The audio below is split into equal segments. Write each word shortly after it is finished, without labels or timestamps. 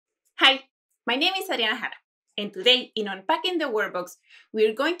Hi, my name is Adriana Jara, and today in Unpacking the Workbox, we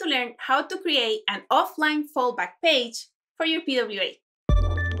are going to learn how to create an offline fallback page for your PWA.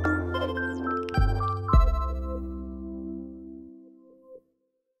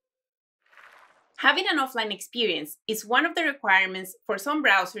 Having an offline experience is one of the requirements for some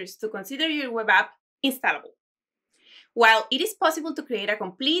browsers to consider your web app installable. While it is possible to create a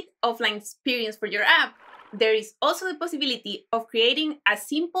complete offline experience for your app, there is also the possibility of creating a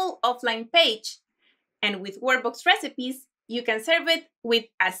simple offline page, and with Workbox recipes, you can serve it with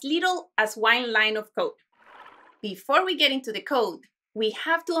as little as one line of code. Before we get into the code, we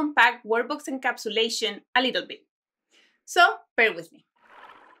have to unpack Workbox encapsulation a little bit. So bear with me.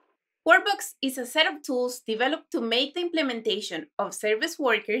 Workbox is a set of tools developed to make the implementation of service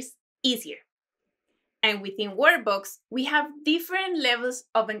workers easier. And within Workbox, we have different levels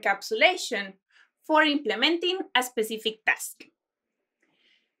of encapsulation for implementing a specific task.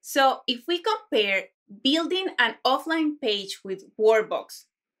 So if we compare building an offline page with Workbox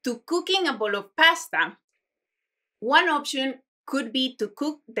to cooking a bowl of pasta, one option could be to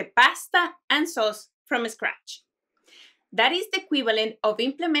cook the pasta and sauce from scratch. That is the equivalent of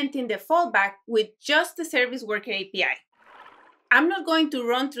implementing the fallback with just the Service Worker API. I'm not going to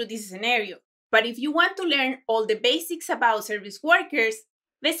run through this scenario, but if you want to learn all the basics about service workers,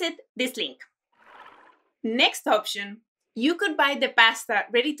 visit this link. Next option, you could buy the pasta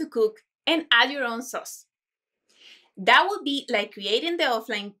ready to cook and add your own sauce. That would be like creating the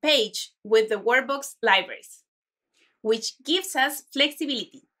offline page with the Workbox libraries, which gives us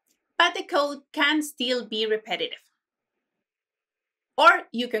flexibility, but the code can still be repetitive. Or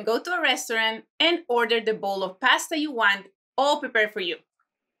you can go to a restaurant and order the bowl of pasta you want, all prepared for you.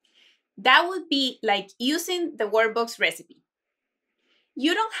 That would be like using the Workbox recipe.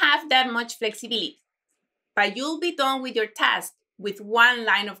 You don't have that much flexibility, but you'll be done with your task with one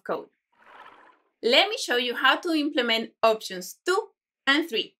line of code. Let me show you how to implement options 2 and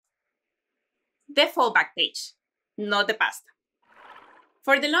 3. The fallback page, not the pasta.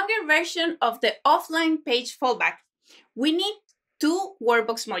 For the longer version of the offline page fallback, we need 2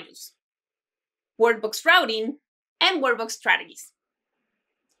 Workbox modules, Workbox routing and Workbox strategies.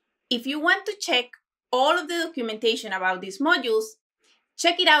 If you want to check all of the documentation about these modules,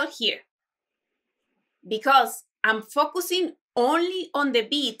 check it out here. Because I'm focusing only on the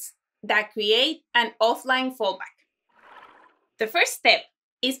bits that create an offline fallback. The first step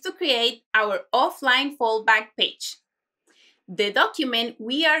is to create our offline fallback page, the document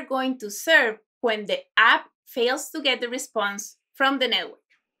we are going to serve when the app fails to get the response from the network.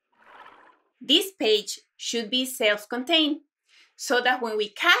 This page should be self-contained so that when we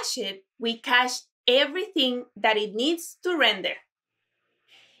cache everything that it needs to render.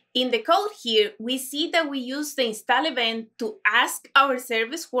 In the code here, we see that we use the install event to ask our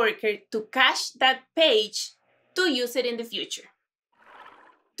service worker to cache that page to use it in the future.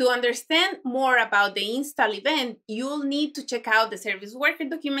 To understand more about the install event, you'll need to check out the service worker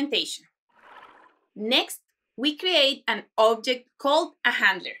documentation. Next, we create an object called a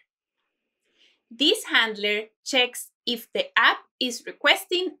handler. This handler checks if the app is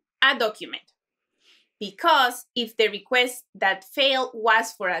requesting a document. Because if the request that failed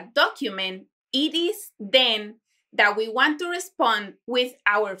was for a document, it is then that we want to respond with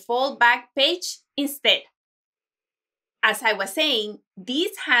our fallback page instead. As I was saying,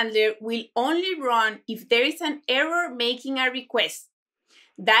 this handler will only run if there is an error making a request.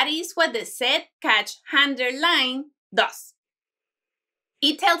 That is what the setCatch handler line does.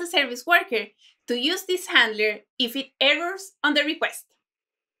 It tells the service worker to use this handler if it errors on the request.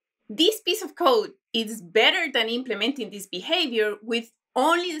 This piece of code is better than implementing this behavior with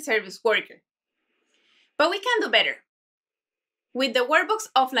only the service worker. But we can do better. With the Workbox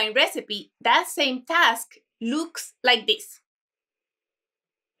offline recipe, that same task looks like this.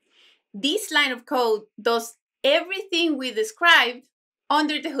 This line of code does everything we described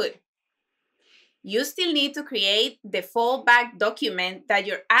under the hood. You still need to create the fallback document that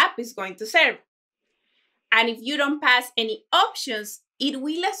your app is going to serve. And if you don't pass any options, it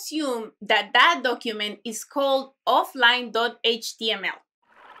will assume that that document is called offline.html.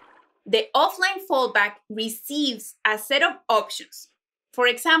 The offline fallback receives a set of options. For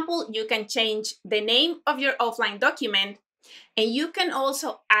example, you can change the name of your offline document, and you can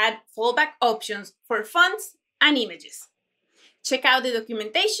also add fallback options for fonts and images. Check out the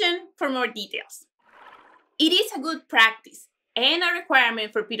documentation for more details. It is a good practice and a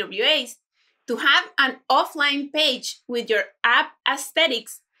requirement for PWAs to have an offline page with your app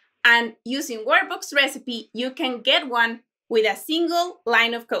aesthetics, and using Workbox recipe, you can get one with a single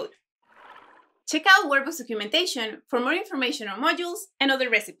line of code. Check out Workbox documentation for more information on modules and other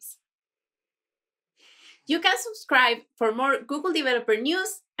recipes. You can subscribe for more Google Developer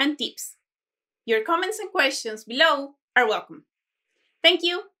news and tips. Your comments and questions below are welcome. Thank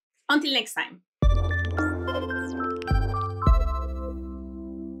you. Until next time.